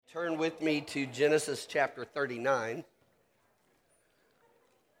Turn with me to Genesis chapter 39.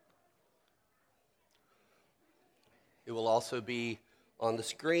 It will also be on the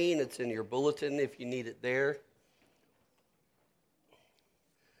screen. It's in your bulletin if you need it there.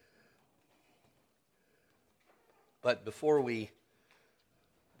 But before we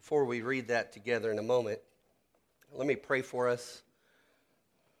read that together in a moment, let me pray for us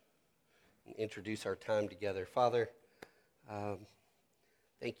and introduce our time together. Father,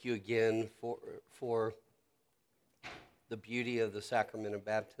 thank you again for the beauty of the sacrament of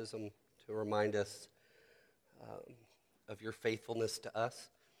baptism to remind us of your faithfulness to us.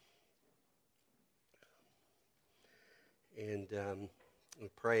 And we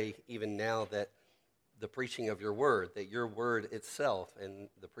pray even now that the preaching of your word, that your word itself and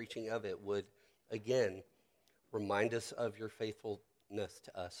the preaching of it would again remind us of your faithfulness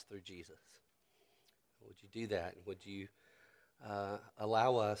to us through Jesus. Would you do that? Would you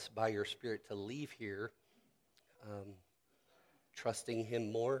allow us by your Spirit to leave here trusting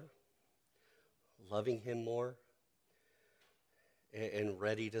him more, loving him more, and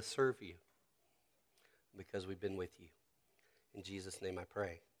ready to serve you because we've been with you. In Jesus' name I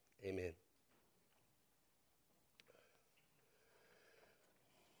pray. Amen.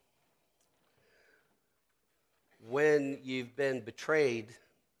 When you've been betrayed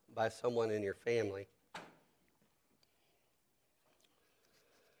by someone in your family,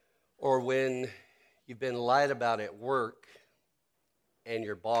 or when you've been lied about at work and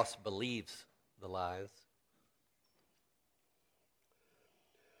your boss believes the lies,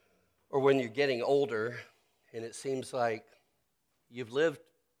 or when you're getting older and it seems like you've lived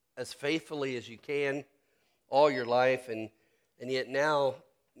as faithfully as you can all your life, and yet now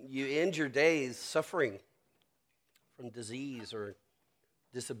you end your days suffering from disease or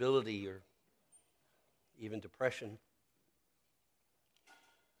disability or even depression.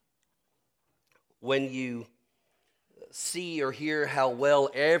 When you see or hear how well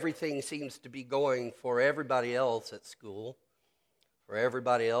everything seems to be going for everybody else at school, for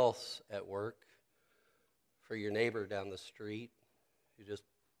everybody else at work, for your neighbor down the street who just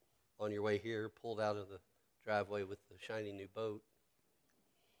on your way here pulled out of the driveway with the shiny new boat.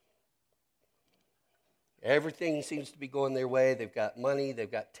 Everything seems to be going their way. They've got money,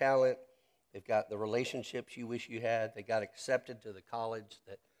 they've got talent, they've got the relationships you wish you had. They got accepted to the college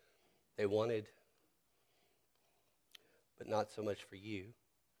that they wanted, but not so much for you.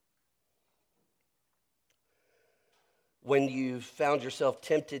 When you've found yourself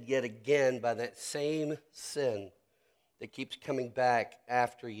tempted yet again by that same sin that keeps coming back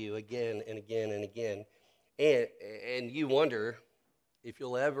after you again and again and again, and you wonder if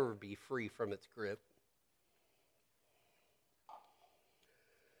you'll ever be free from its grip.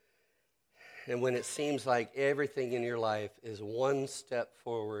 And when it seems like everything in your life is one step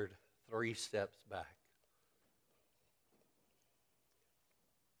forward, 3 steps back.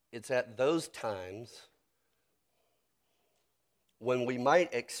 It's at those times when we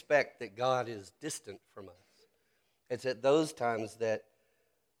might expect that God is distant from us. It's at those times that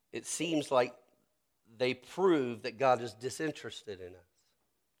it seems like they prove that God is disinterested in us.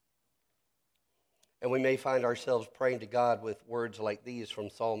 And we may find ourselves praying to God with words like these from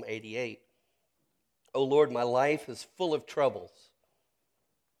Psalm 88. "O Lord, my life is full of troubles.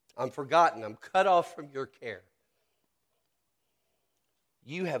 I'm forgotten. I'm cut off from your care.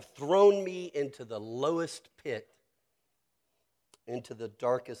 You have thrown me into the lowest pit, into the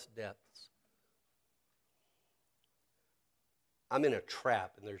darkest depths. I'm in a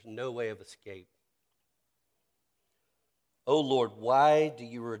trap and there's no way of escape. O Lord, why do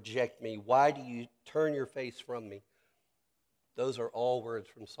you reject me? Why do you turn your face from me?" Those are all words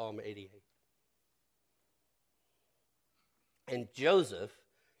from Psalm 88. And Joseph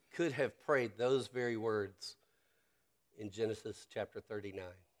could have prayed those very words in Genesis chapter 39.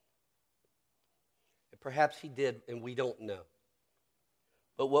 And perhaps he did, and we don't know.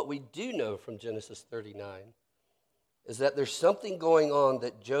 But what we do know from Genesis 39 is that there's something going on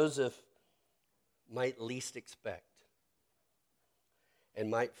that Joseph might least expect and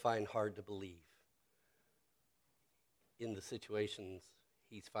might find hard to believe in the situations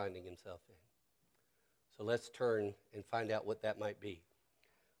he's finding himself in. So let's turn and find out what that might be.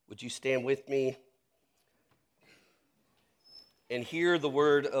 Would you stand with me and hear the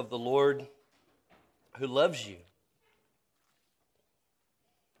word of the Lord who loves you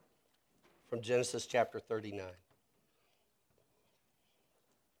from Genesis chapter 39.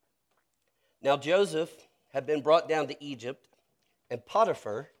 Now Joseph had been brought down to Egypt, and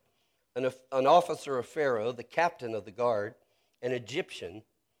Potiphar, an officer of Pharaoh, the captain of the guard, an Egyptian,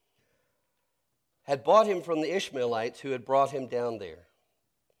 had bought him from the Ishmaelites who had brought him down there.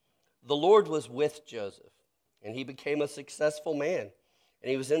 The Lord was with Joseph, and he became a successful man,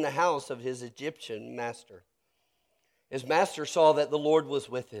 and he was in the house of his Egyptian master. His master saw that the Lord was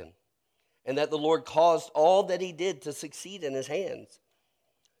with him, and that the Lord caused all that he did to succeed in his hands.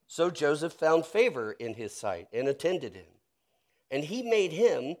 So Joseph found favor in his sight and attended him. And he made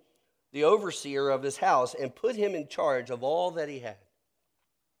him the overseer of his house and put him in charge of all that he had.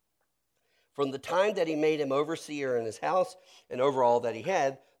 From the time that he made him overseer in his house and over all that he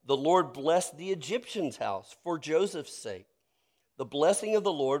had, the Lord blessed the Egyptian's house for Joseph's sake. The blessing of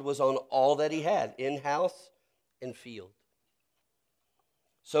the Lord was on all that he had, in house and field.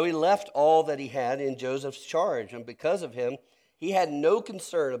 So he left all that he had in Joseph's charge, and because of him, he had no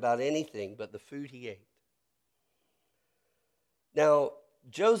concern about anything but the food he ate. Now,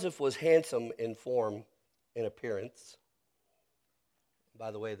 Joseph was handsome in form and appearance.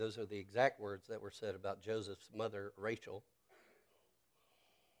 By the way, those are the exact words that were said about Joseph's mother, Rachel.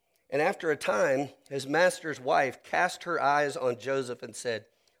 And after a time, his master's wife cast her eyes on Joseph and said,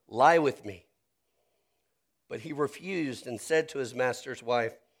 "Lie with me." But he refused and said to his master's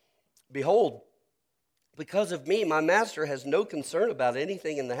wife, "Behold, because of me, my master has no concern about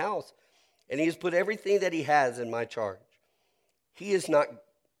anything in the house, and he has put everything that he has in my charge. He is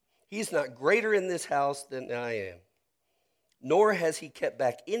not greater in this house than I am, nor has he kept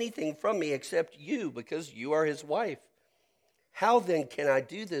back anything from me except you, because you are his wife. How then can I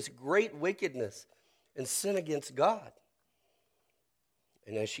do this great wickedness and sin against God?"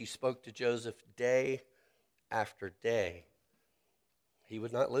 And as she spoke to Joseph day after day, he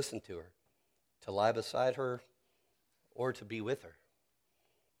would not listen to her, to lie beside her, or to be with her.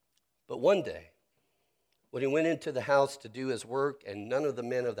 But one day, when he went into the house to do his work, and none of the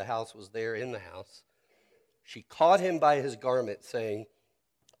men of the house was there in the house, she caught him by his garment, saying,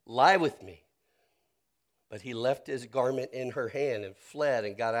 "Lie with me." But he left his garment in her hand and fled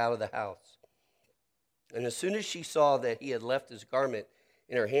and got out of the house. And as soon as she saw that he had left his garment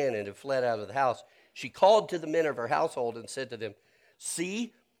in her hand and had fled out of the house, she called to the men of her household and said to them,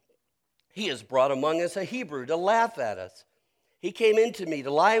 "See, he has brought among us a Hebrew to laugh at us. He came in to me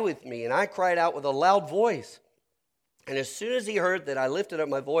to lie with me, and I cried out with a loud voice. And as soon as he heard that I lifted up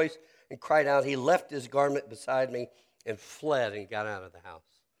my voice and cried out, he left his garment beside me and fled and got out of the house."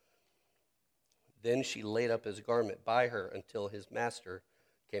 Then she laid up his garment by her until his master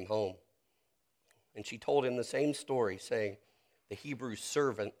came home. And she told him the same story, saying, "The Hebrew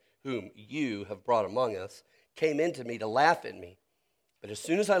servant whom you have brought among us came in to me to laugh at me. But as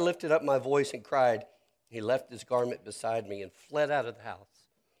soon as I lifted up my voice and cried, he left his garment beside me and fled out of the house."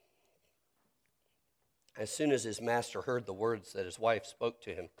 As soon as his master heard the words that his wife spoke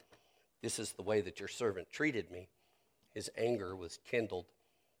to him, "This is the way that your servant treated me," his anger was kindled.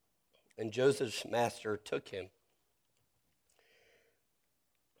 And Joseph's master took him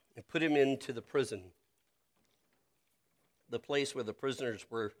and put him into the prison, the place where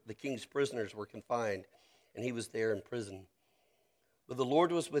the king's prisoners were confined, and he was there in prison. But the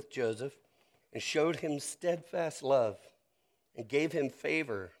Lord was with Joseph and showed him steadfast love and gave him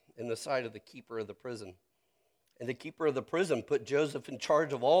favor in the sight of the keeper of the prison. And the keeper of the prison put Joseph in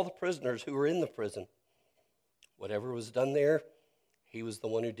charge of all the prisoners who were in the prison. Whatever was done there, he was the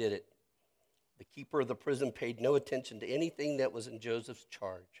one who did it. The keeper of the prison paid no attention to anything that was in Joseph's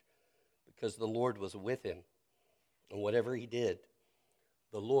charge, because the Lord was with him. And whatever he did,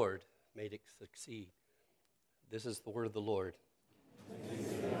 the Lord made it succeed. This is the word of the Lord.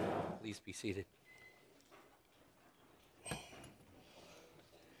 Please be seated.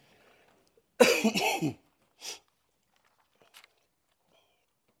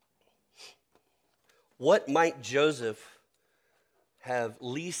 What might Joseph have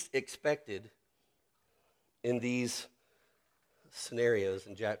least expected in these scenarios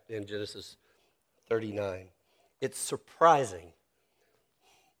in Genesis 39? It's surprising.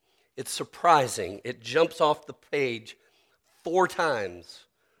 It's surprising. It jumps off the page 4 times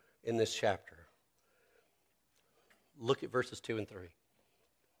in this chapter. Look at verses 2 and 3.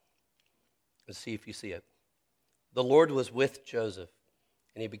 Let's see if you see it. The Lord was with Joseph,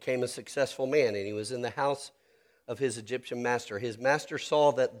 and he became a successful man, and he was in the house of his Egyptian master. His master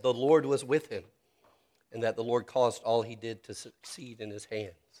saw that the Lord was with him, and that the Lord caused all he did to succeed in his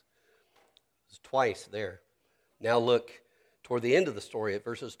hands. It's twice there. Now look toward the end of the story at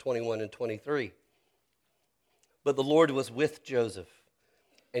verses 21 and 23. But the Lord was with Joseph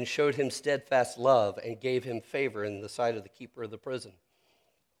and showed him steadfast love and gave him favor in the sight of the keeper of the prison.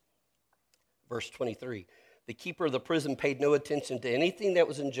 Verse 23. The keeper of the prison paid no attention to anything that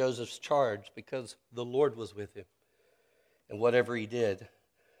was in Joseph's charge, because the Lord was with him. And whatever he did,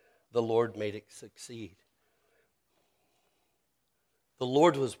 the Lord made it succeed. The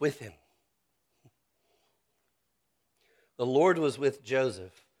Lord was with him. The Lord was with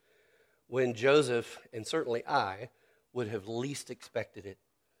Joseph when Joseph, and certainly I, would have least expected it.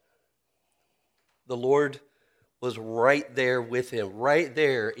 The Lord was right there with him, right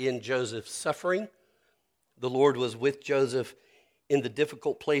there in Joseph's suffering. The Lord was with Joseph in the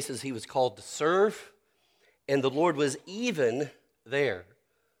difficult places he was called to serve. And the Lord was even there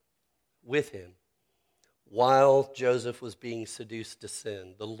with him while Joseph was being seduced to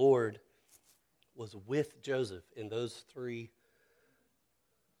sin. The Lord was with Joseph in those three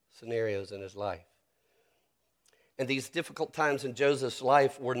scenarios in his life. And these difficult times in Joseph's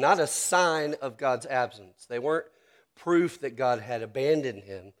life were not a sign of God's absence. They weren't proof that God had abandoned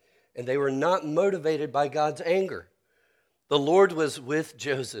him, and they were not motivated by God's anger. The Lord was with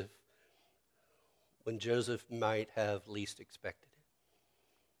Joseph when Joseph might have least expected it.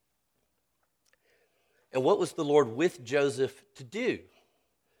 And what was the Lord with Joseph to do?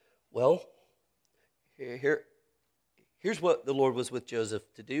 Well, here's what the Lord was with Joseph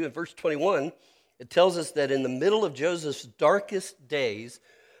to do. In verse 21, it tells us that in the middle of Joseph's darkest days,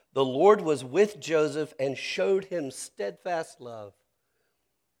 the Lord was with Joseph and showed him steadfast love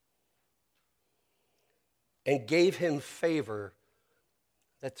and gave him favor.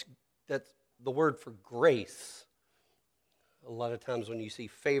 That's the word for grace. A lot of times when you see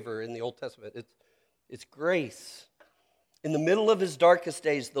favor in the Old Testament, it's grace. In the middle of his darkest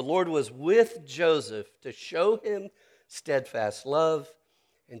days, the Lord was with Joseph to show him steadfast love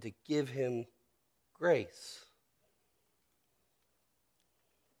and to give him grace.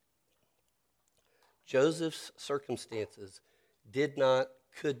 Joseph's circumstances did not,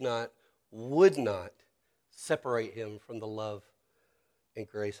 could not, would not separate him from the love and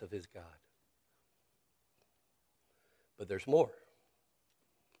grace of his God. But there's more.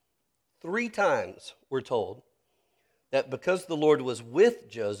 3 times we're told that because the Lord was with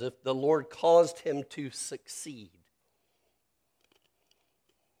Joseph, the Lord caused him to succeed.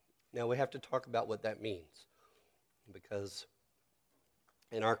 Now we have to talk about what that means, because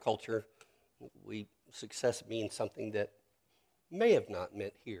in our culture, success means something that may have not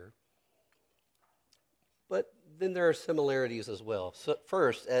meant here. But then there are similarities as well. So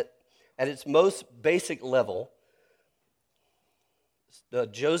first, at its most basic level,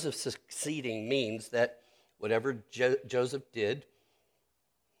 Joseph succeeding means that whatever Joseph did,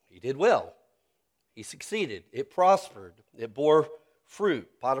 he did well. He succeeded. It prospered. It bore fruit.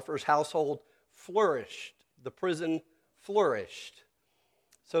 Potiphar's household flourished. The prison flourished.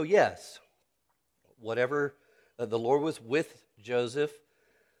 So yes, whatever, the Lord was with Joseph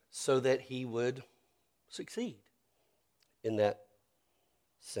so that he would succeed in that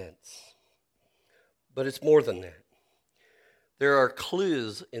sense. But it's more than that. There are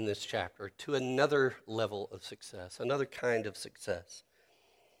clues in this chapter to another level of success, another kind of success.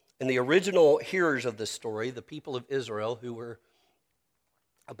 And the original hearers of this story, the people of Israel who were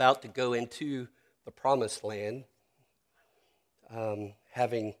about to go into the promised land,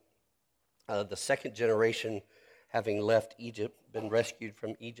 having the second generation having left Egypt, been rescued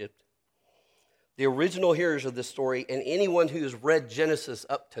from Egypt. The original hearers of this story, and anyone who's read Genesis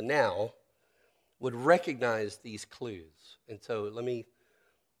up to now, would recognize these clues. And so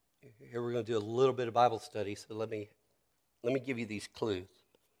here we're going to do a little bit of Bible study, so let me give you these clues.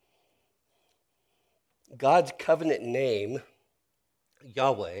 God's covenant name,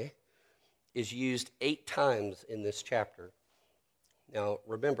 Yahweh, is used 8 times in this chapter. Now,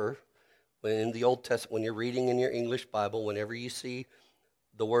 remember, when in the Old Testament, when you're reading in your English Bible, whenever you see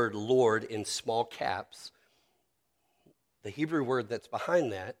the word Lord in small caps, the Hebrew word that's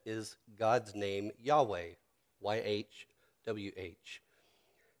behind that is God's name, Yahweh, Y-H-W-H.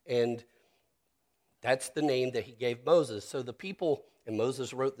 And that's the name that he gave Moses. So the people, and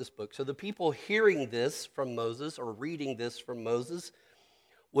Moses wrote this book, so the people hearing this from Moses or reading this from Moses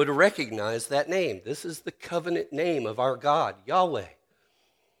would recognize that name. This is the covenant name of our God, Yahweh.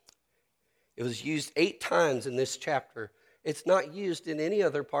 It was used 8 times in this chapter. It's not used in any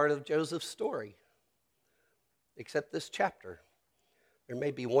other part of Joseph's story except this chapter. There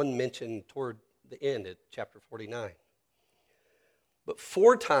may be one mention toward the end at chapter 49. But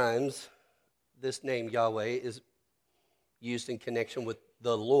 4 times this name Yahweh is used in connection with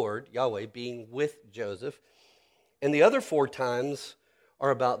the Lord, Yahweh, being with Joseph. And the other 4 times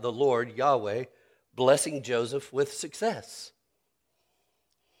are about the Lord, Yahweh, blessing Joseph with success.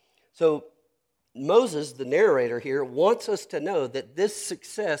 So Moses, the narrator here, wants us to know that this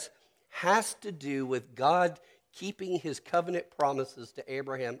success has to do with God keeping his covenant promises to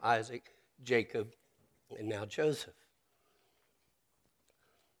Abraham, Isaac, Jacob, and now Joseph.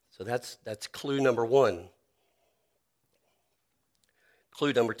 So that's clue number 1.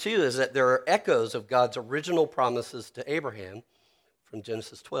 Clue number 2 is that there are echoes of God's original promises to Abraham from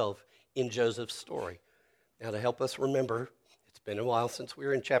Genesis 12 in Joseph's story. Now, to help us remember, it's been a while since we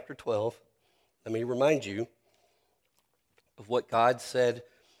were in chapter 12. Let me remind you of what God said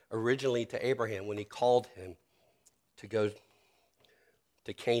originally to Abraham when he called him to go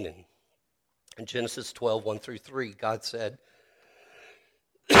to Canaan. In Genesis 12, 1 through 3, God said,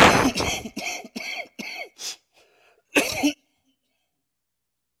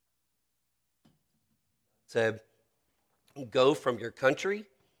 "Go from your country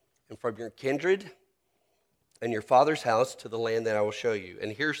and from your kindred and your father's house to the land that I will show you."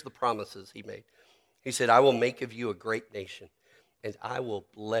 And here's the promises he made. He said, "I will make of you a great nation, and I will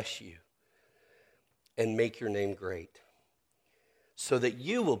bless you and make your name great, so that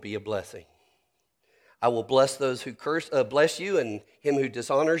you will be a blessing. I will bless those who bless you, and him who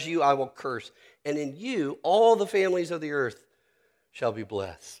dishonors you I will curse. And in you all the families of the earth shall be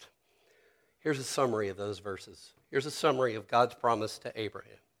blessed." Here's a summary of those verses. Here's a summary of God's promise to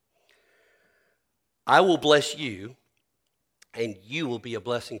Abraham. I will bless you, and you will be a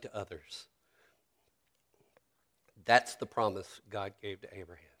blessing to others. That's the promise God gave to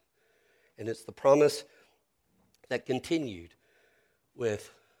Abraham. And it's the promise that continued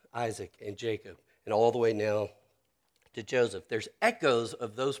with Isaac and Jacob, and all the way now to Joseph. There's echoes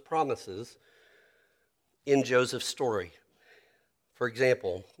of those promises in Joseph's story. For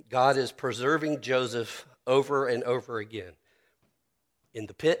example, God is preserving Joseph over and over again. In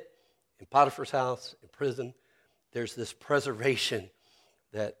the pit, in Potiphar's house, in prison, there's this preservation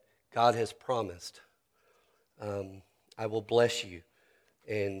that God has promised. I will bless you,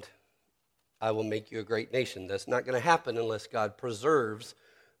 and I will make you a great nation. That's not going to happen unless God preserves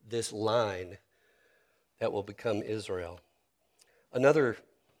this line that will become Israel. Another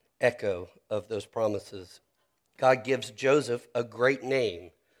echo of those promises, God gives Joseph a great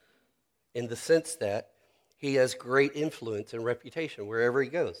name in the sense that he has great influence and reputation wherever he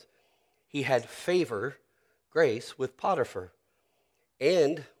goes. He had favor, grace with Potiphar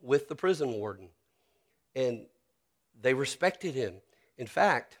and with the prison warden, and they respected him. In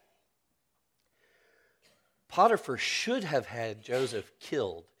fact, Potiphar should have had Joseph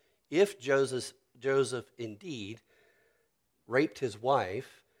killed if Joseph indeed raped his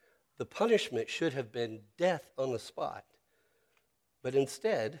wife. The punishment should have been death on the spot. But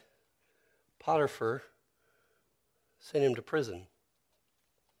instead, Potiphar sent him to prison.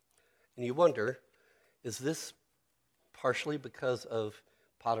 And you wonder, is this partially because of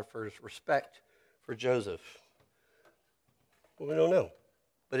Potiphar's respect for Joseph? Well, we don't know.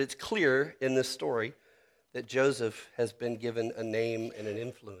 But it's clear in this story that Joseph has been given a name and an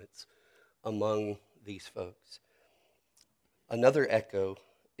influence among these folks. Another echo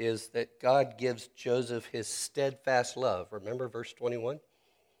is that God gives Joseph his steadfast love. Remember verse 21?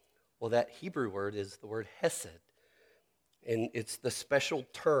 Well, that Hebrew word is the word hesed, and it's the special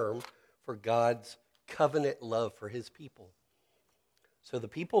term for God's covenant love for his people. So the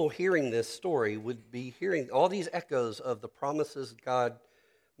people hearing this story would be hearing all these echoes of the promises God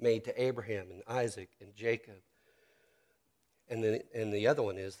made to Abraham and Isaac and Jacob. And the other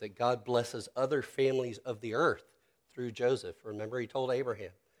one is that God blesses other families of the earth through Joseph. Remember, he told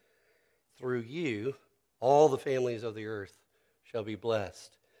Abraham, through you, all the families of the earth shall be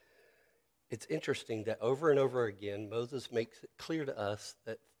blessed. It's interesting that over and over again, Moses makes it clear to us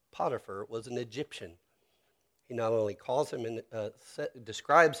that Potiphar was an Egyptian. He not only calls him and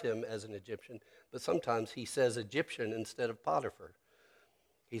describes him as an Egyptian, but sometimes he says Egyptian instead of Potiphar.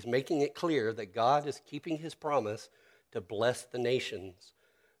 He's making it clear that God is keeping his promise to bless the nations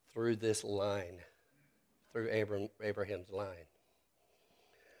through this line, through Abraham's line.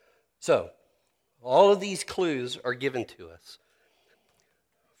 So, all of these clues are given to us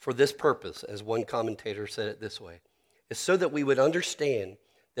for this purpose, as one commentator said it this way. It's so that we would understand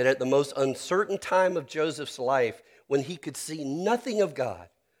that at the most uncertain time of Joseph's life, when he could see nothing of God,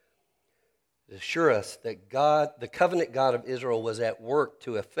 assure us that God, the covenant God of Israel, was at work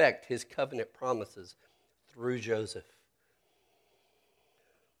to effect his covenant promises through Joseph.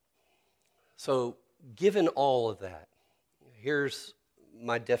 So, given all of that, here's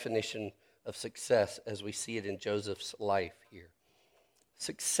my definition of success as we see it in Joseph's life here.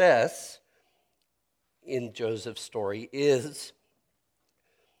 Success in Joseph's story is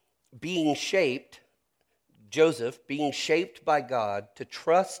Joseph being shaped by God to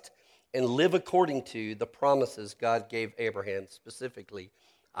trust and live according to the promises God gave Abraham, specifically,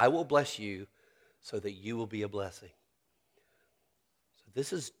 I will bless you so that you will be a blessing. So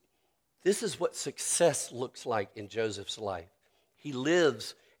this is what success looks like in Joseph's life. He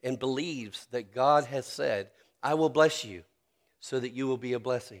lives and believes that God has said, I will bless you so that you will be a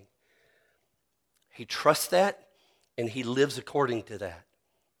blessing. He trusts that, and he lives according to that.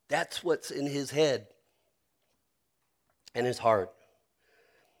 That's what's in his head and his heart.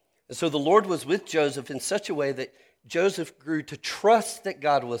 And so the Lord was with Joseph in such a way that Joseph grew to trust that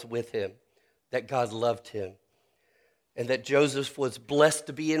God was with him, that God loved him, and that Joseph was blessed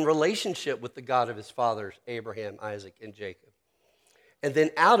to be in relationship with the God of his fathers, Abraham, Isaac, and Jacob. And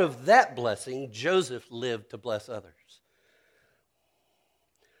then out of that blessing, Joseph lived to bless others.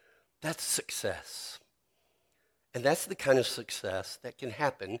 That's success. And that's the kind of success that can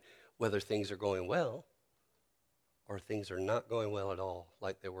happen whether things are going well or things are not going well at all,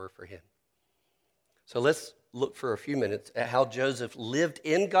 like they were for him. So let's look for a few minutes at how Joseph lived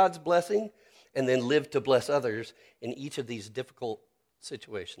in God's blessing and then lived to bless others in each of these difficult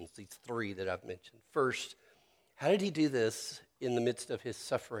situations, these three that I've mentioned. First, how did he do this in the midst of his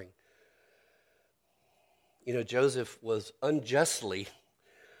suffering? You know, Joseph was unjustly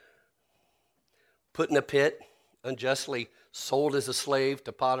put in a pit, unjustly sold as a slave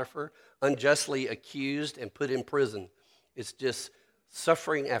to Potiphar, unjustly accused and put in prison. It's just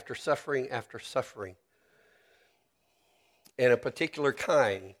suffering after suffering after suffering. And a particular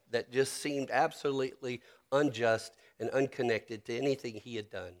kind that just seemed absolutely unjust and unconnected to anything he had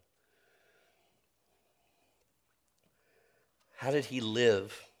done. How did he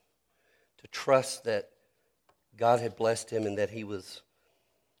live to trust that God had blessed him and that he was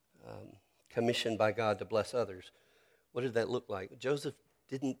commissioned by God to bless others? What did that look like? Joseph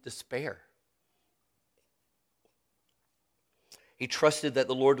didn't despair. He trusted that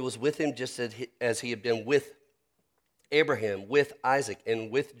the Lord was with him just as he had been with Abraham, with Isaac, and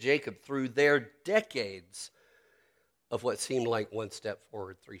with Jacob through their decades of what seemed like one step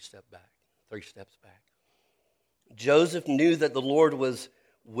forward, three steps back. Joseph knew that the Lord was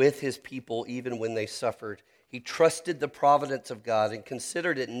with his people even when they suffered. He trusted the providence of God and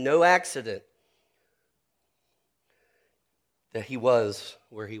considered it no accident that he was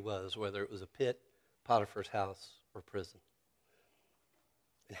where he was, whether it was a pit, Potiphar's house, or prison.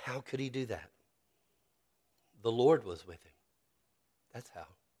 And how could he do that? The Lord was with him. That's how.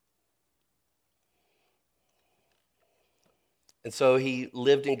 And so he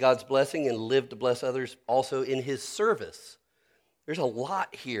lived in God's blessing and lived to bless others also in his service. There's a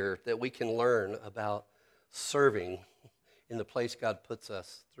lot here that we can learn about serving in the place God puts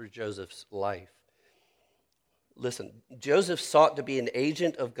us through Joseph's life. Listen, Joseph sought to be an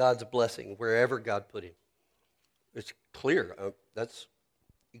agent of God's blessing wherever God put him. It's clear. That's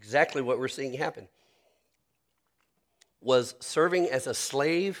exactly what we're seeing happen. Was serving as a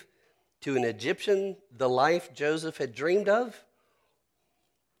slave to an Egyptian the life Joseph had dreamed of?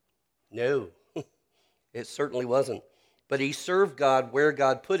 No, it certainly wasn't. But he served God where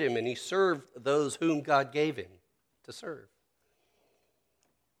God put him, and he served those whom God gave him to serve.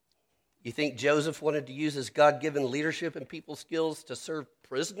 You think Joseph wanted to use his God-given leadership and people skills to serve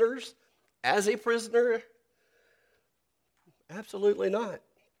prisoners as a prisoner? Absolutely not.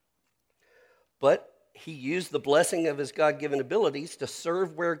 But he used the blessing of his God-given abilities to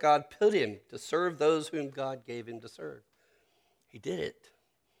serve where God put him, to serve those whom God gave him to serve. He did it.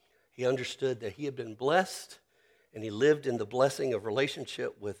 He understood that he had been blessed, and he lived in the blessing of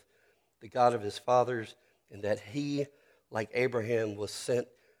relationship with the God of his fathers, and that he, like Abraham, was sent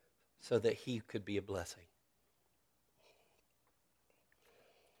so that he could be a blessing.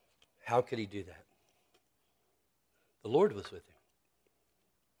 How could he do that? The Lord was with him.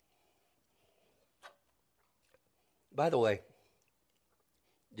 By the way,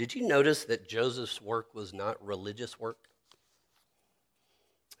 did you notice that Joseph's work was not religious work?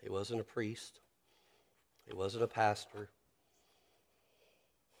 He wasn't a priest. He wasn't a pastor.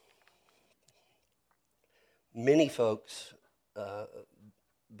 Many folks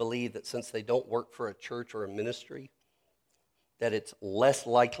believe that since they don't work for a church or a ministry, that it's less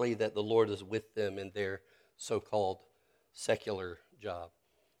likely that the Lord is with them in their so-called secular job.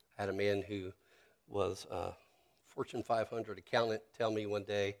 I had a man who was a Fortune 500 accountant tell me one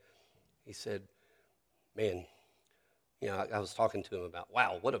day, he said, man, I was talking to him about,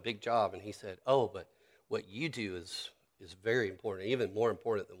 wow, what a big job. And he said, oh, but what you do is very important, even more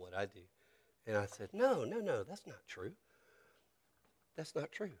important than what I do. And I said, no, that's not true. That's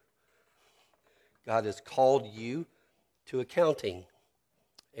not true. God has called you to accounting,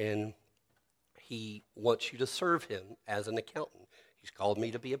 and he wants you to serve him as an accountant. He's called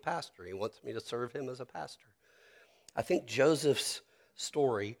me to be a pastor. He wants me to serve him as a pastor. I think Joseph's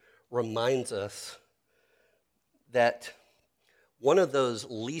story reminds us that one of those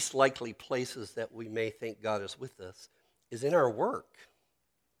least likely places that we may think God is with us is in our work.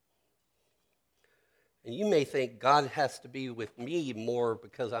 And you may think God has to be with me more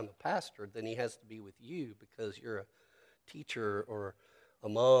because I'm a pastor than he has to be with you because you're a teacher or a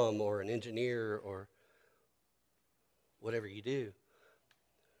mom or an engineer or whatever you do.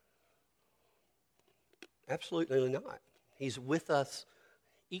 Absolutely not. He's with us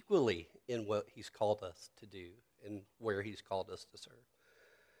equally in what he's called us to do and where he's called us to serve.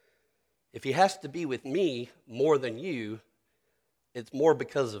 If he has to be with me more than you, it's more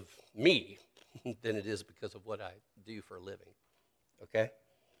because of me than it is because of what I do for a living. Okay?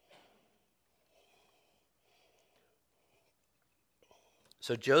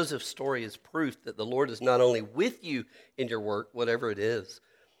 So Joseph's story is proof that the Lord is not only with you in your work, whatever it is,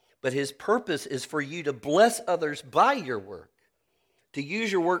 but his purpose is for you to bless others by your work, to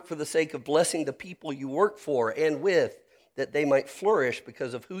use your work for the sake of blessing the people you work for and with, that they might flourish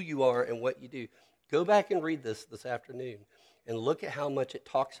because of who you are and what you do. Go back and read this afternoon and look at how much it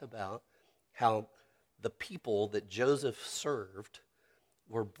talks about how the people that Joseph served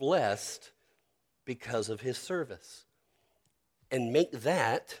were blessed because of his service. And make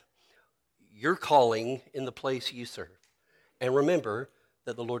that your calling in the place you serve. And remember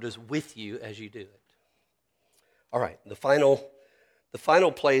that the Lord is with you as you do it. All right, the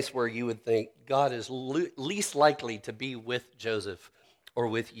final place where you would think God is least likely to be with Joseph or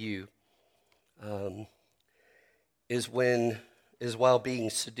with you is while being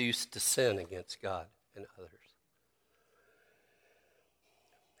seduced to sin against God and others.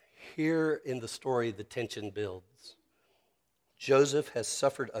 Here in the story, the tension builds. Joseph has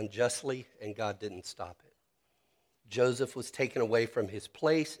suffered unjustly, and God didn't stop it. Joseph was taken away from his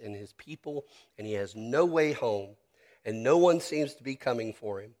place and his people, and he has no way home, and no one seems to be coming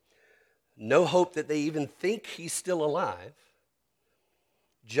for him. No hope that they even think he's still alive.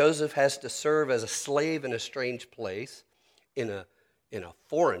 Joseph has to serve as a slave in a strange place, in a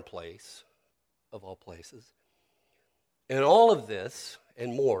foreign place, of all places. And all of this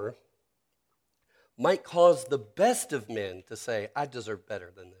and more might cause the best of men to say, I deserve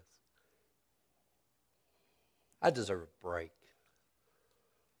better than this. I deserve a break.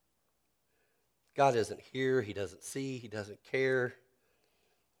 God isn't here. He doesn't see. He doesn't care.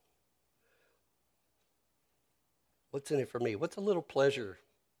 What's in it for me? What's a little pleasure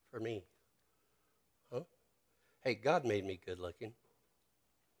for me? Huh? Hey, God made me good looking.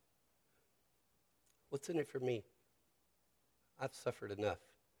 What's in it for me? I've suffered enough.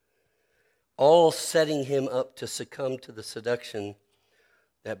 All setting him up to succumb to the seduction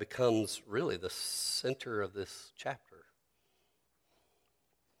that becomes really the center of this chapter.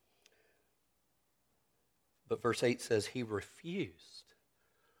 But verse 8 says he refused.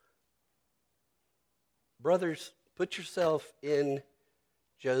 Brothers, put yourself in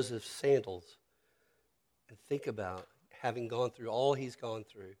Joseph's sandals and think about having gone through all he's gone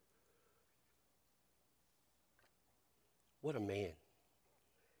through. What a man.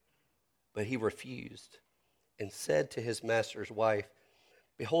 But he refused and said to his master's wife,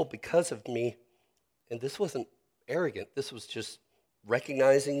 behold, because of me, and this wasn't arrogant, this was just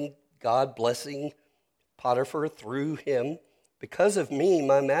recognizing God blessing Potiphar through him. Because of me,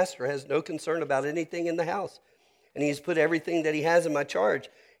 my master has no concern about anything in the house, and he's put everything that he has in my charge.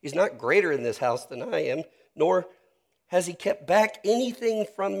 He's not greater in this house than I am, nor has he kept back anything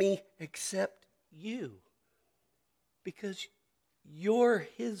from me except you, because you're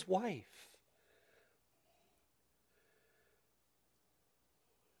his wife.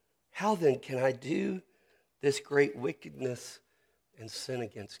 How then can I do this great wickedness and sin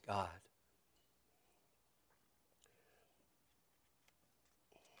against God?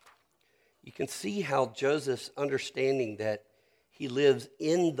 You can see how Joseph's understanding that he lives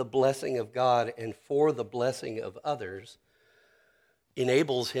in the blessing of God and for the blessing of others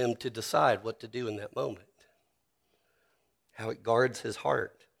enables him to decide what to do in that moment, how it guards his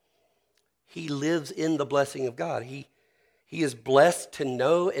heart. He lives in the blessing of God. He is blessed to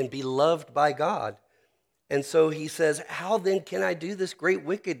know and be loved by God. And so he says, how then can I do this great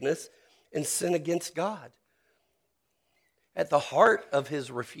wickedness and sin against God? At the heart of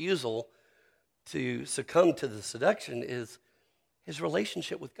his refusal to succumb to the seduction is his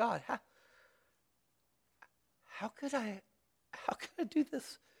relationship with God. How could I do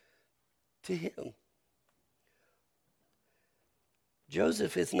this to him?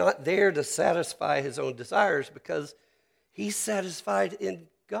 Joseph is not there to satisfy his own desires because he's satisfied in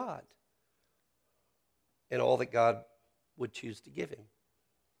God and all that God would choose to give him.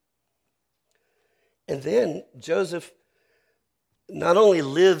 And then Joseph not only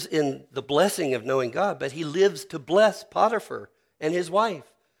lives in the blessing of knowing God, but he lives to bless Potiphar and his wife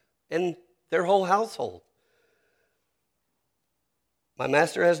and their whole household. My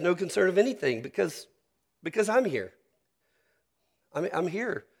master has no concern of anything because because I'm here. I'm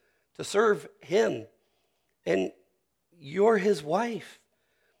here to serve him. And you're his wife.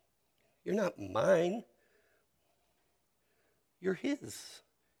 You're not mine. You're his.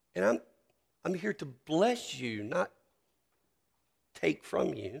 And I'm here to bless you, not take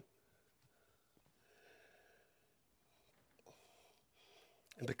from you.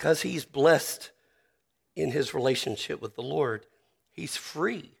 And because he's blessed in his relationship with the Lord, he's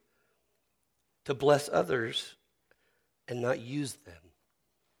free to bless others and not use them.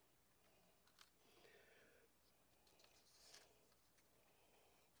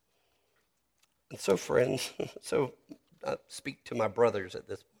 And so, friends, I speak to my brothers at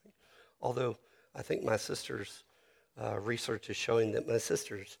this point, although I think my sister's research is showing that my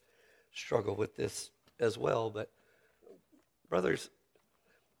sisters struggle with this as well. But brothers,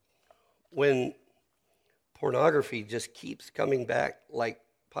 when pornography just keeps coming back like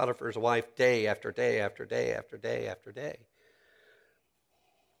Potiphar's wife day after day after day after day after day,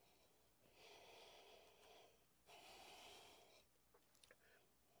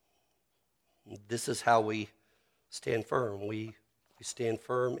 this is how we stand firm. We stand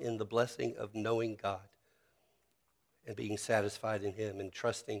firm in the blessing of knowing God and being satisfied in him and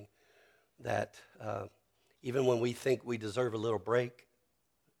trusting that even when we think we deserve a little break,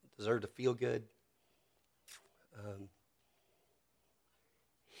 deserve to feel good,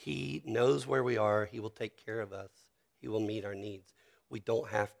 he knows where we are. He will take care of us. He will meet our needs. We don't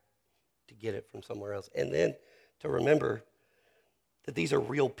have to get it from somewhere else. And then to remember that these are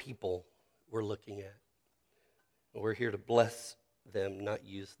real people we're looking at. We're here to bless them, not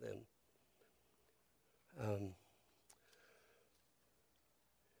use them.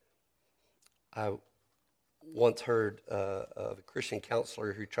 I once heard of a Christian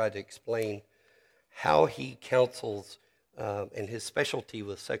counselor who tried to explain how he counsels, and his specialty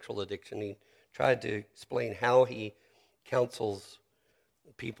was sexual addiction. He tried to explain how he counsels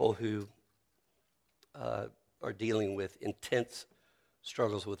people who are dealing with intense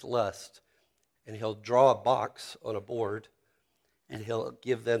struggles with lust. And he'll draw a box on a board, and he'll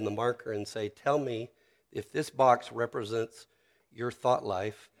give them the marker and say, tell me, if this box represents your thought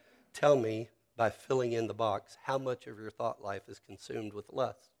life, tell me, by filling in the box, how much of your thought life is consumed with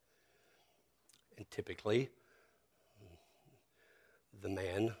lust. And typically, the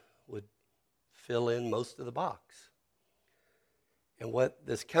man would fill in most of the box. And what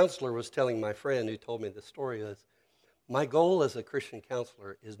this counselor was telling my friend who told me the story is, my goal as a Christian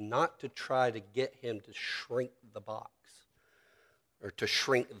counselor is not to try to get him to shrink the box or to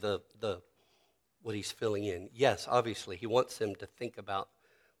shrink the what he's filling in. Yes, obviously, he wants him to think about,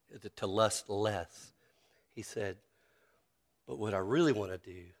 to lust less. He said, but what I really want to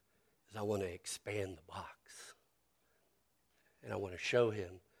do is I want to expand the box. And I want to show him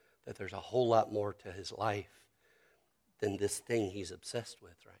that there's a whole lot more to his life than this thing he's obsessed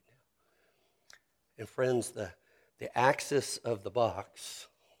with right now. And friends, the axis of the box,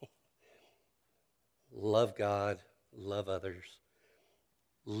 love God, love others,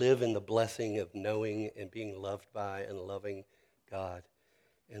 live in the blessing of knowing and being loved by and loving God,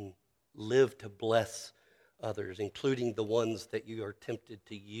 and live to bless others, including the ones that you are tempted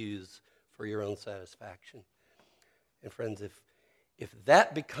to use for your own satisfaction. And friends, if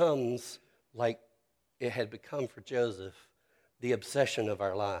that becomes like it had become for Joseph, the obsession of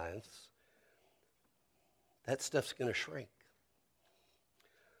our lives, that stuff's going to shrink.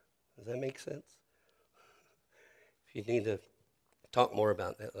 Does that make sense? If you need to talk more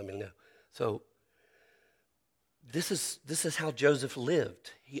about that, let me know. So this is how Joseph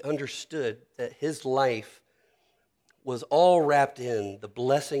lived. He understood that his life was all wrapped in the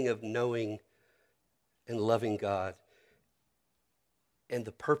blessing of knowing and loving God and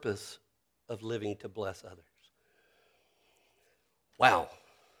the purpose of living to bless others. Wow.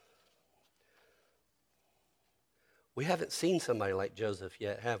 We haven't seen somebody like Joseph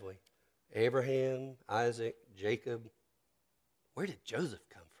yet, have we? Abraham, Isaac, Jacob. Where did Joseph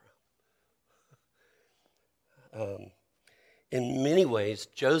come from? In many ways,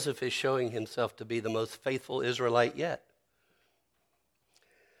 Joseph is showing himself to be the most faithful Israelite yet.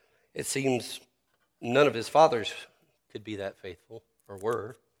 It seems none of his fathers could be that faithful, or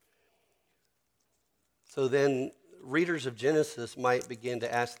were. So then, readers of Genesis might begin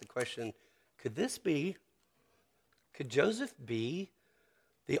to ask the question, could Joseph be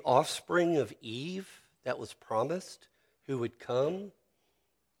the offspring of Eve that was promised, who would come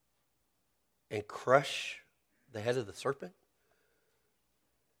and crush the head of the serpent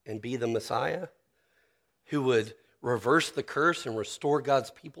and be the Messiah, who would reverse the curse and restore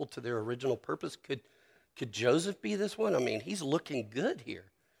God's people to their original purpose? Could Joseph be this one? I mean, he's looking good here.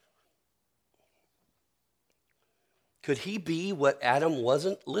 Could he be what Adam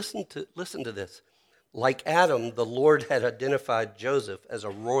wasn't? Listen to this. Like Adam, the Lord had identified Joseph as a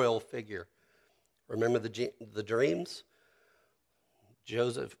royal figure. Remember the dreams?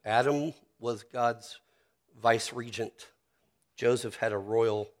 Adam was God's vice regent. Joseph had a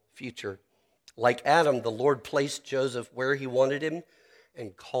royal future. Like Adam, the Lord placed Joseph where he wanted him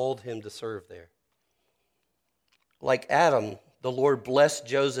and called him to serve there. Like Adam, the Lord blessed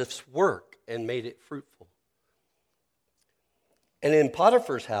Joseph's work and made it fruitful. And in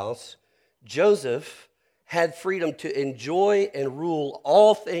Potiphar's house, Joseph had freedom to enjoy and rule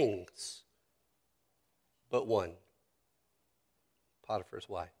all things but one, Potiphar's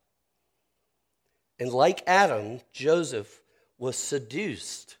wife. And like Adam, Joseph was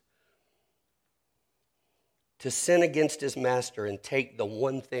seduced to sin against his master and take the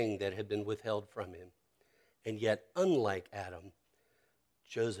one thing that had been withheld from him. And yet, unlike Adam,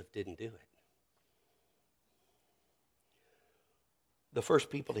 Joseph didn't do it. The first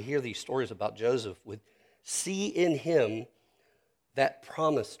people to hear these stories about Joseph would see in him that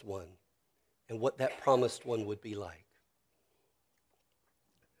promised one and what that promised one would be like.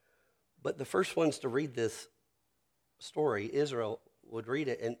 But the first ones to read this story, Israel, would read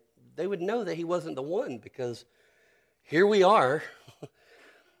it, and they would know that he wasn't the one, because here we are,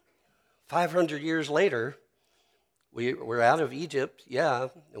 500 years later. We're out of Egypt,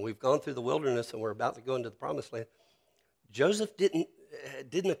 and we've gone through the wilderness, and we're about to go into the promised land. Joseph didn't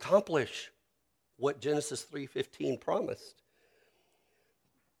accomplish what Genesis 3:15 promised.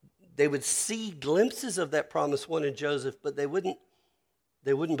 They would see glimpses of that promised one in Joseph, but they wouldn't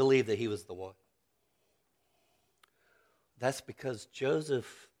believe that he was the one. That's because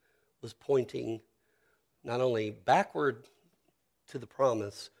Joseph was pointing not only backward to the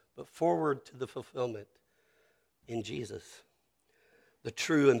promise, but forward to the fulfillment in Jesus. The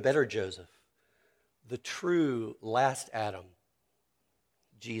true and better Joseph. The true last Adam.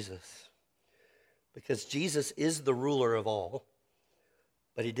 Jesus. Because Jesus is the ruler of all,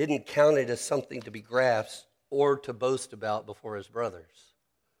 but he didn't count it as something to be grasped or to boast about before his brothers.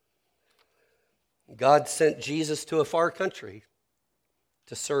 God sent Jesus to a far country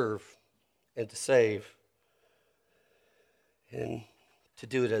to serve and to save and to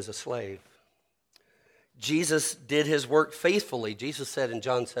do it as a slave. Jesus did his work faithfully. Jesus said in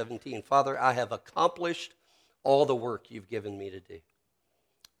John 17, "Father, I have accomplished all the work you've given me to do."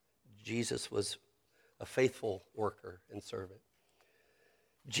 Jesus was a faithful worker and servant.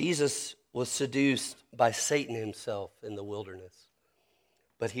 Jesus was seduced by Satan himself in the wilderness,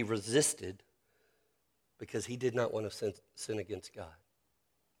 but he resisted because he did not want to sin against God.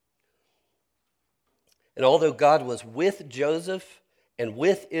 And although God was with Joseph and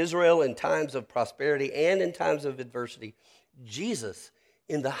with Israel in times of prosperity and in times of adversity, Jesus,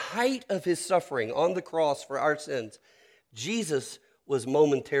 in the height of his suffering on the cross for our sins, Jesus was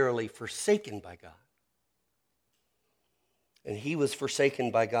momentarily forsaken by God. And he was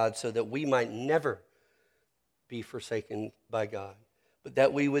forsaken by God so that we might never be forsaken by God, but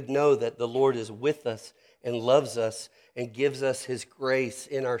that we would know that the Lord is with us and loves us and gives us his grace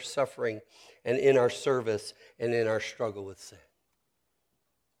in our suffering and in our service and in our struggle with sin.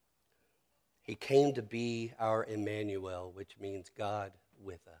 He came to be our Emmanuel, which means God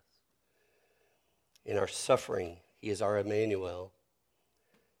with us. In our suffering, he is our Emmanuel.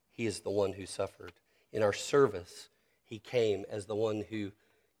 He is the one who suffered. In our service, he came as the one who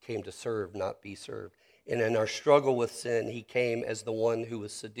came to serve, not be served. And in our struggle with sin, he came as the one who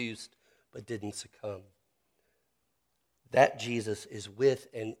was seduced but didn't succumb. That Jesus is with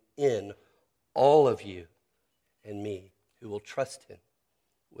and in all of you and me who will trust him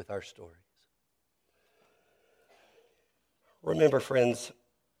with our stories. Remember, friends,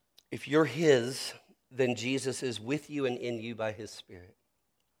 if you're his, then Jesus is with you and in you by his Spirit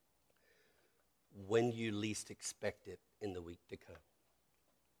when you least expect it in the week to come.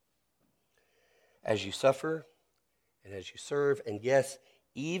 As you suffer and as you serve, and yes,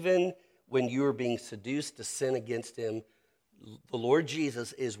 even when you are being seduced to sin against him, the Lord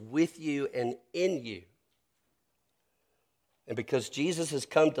Jesus is with you and in you. And because Jesus has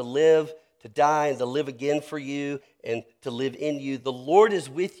come to live, to die, and to live again for you, and to live in you, the Lord is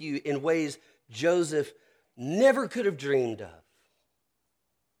with you in ways Joseph never could have dreamed of.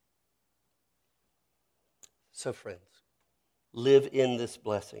 So, friends, live in this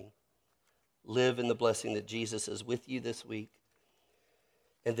blessing. Live in the blessing that Jesus is with you this week.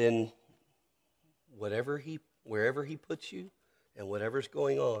 And then wherever he puts you and whatever's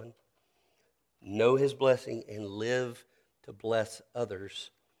going on, know his blessing and live to bless others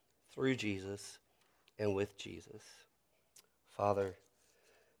through Jesus and with Jesus. Father,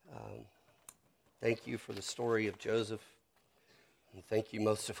 Thank you for the story of Joseph. And thank you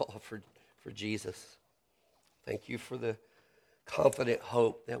most of all for Jesus. Thank you for the confident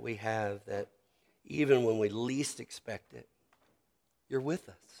hope that we have that even when we least expect it, you're with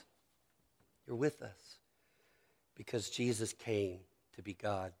us. You're with us because Jesus came to be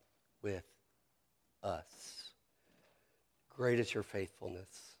God with us. Great is your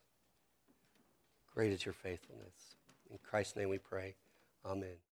faithfulness. Great is your faithfulness. In Christ's name we pray. Amen.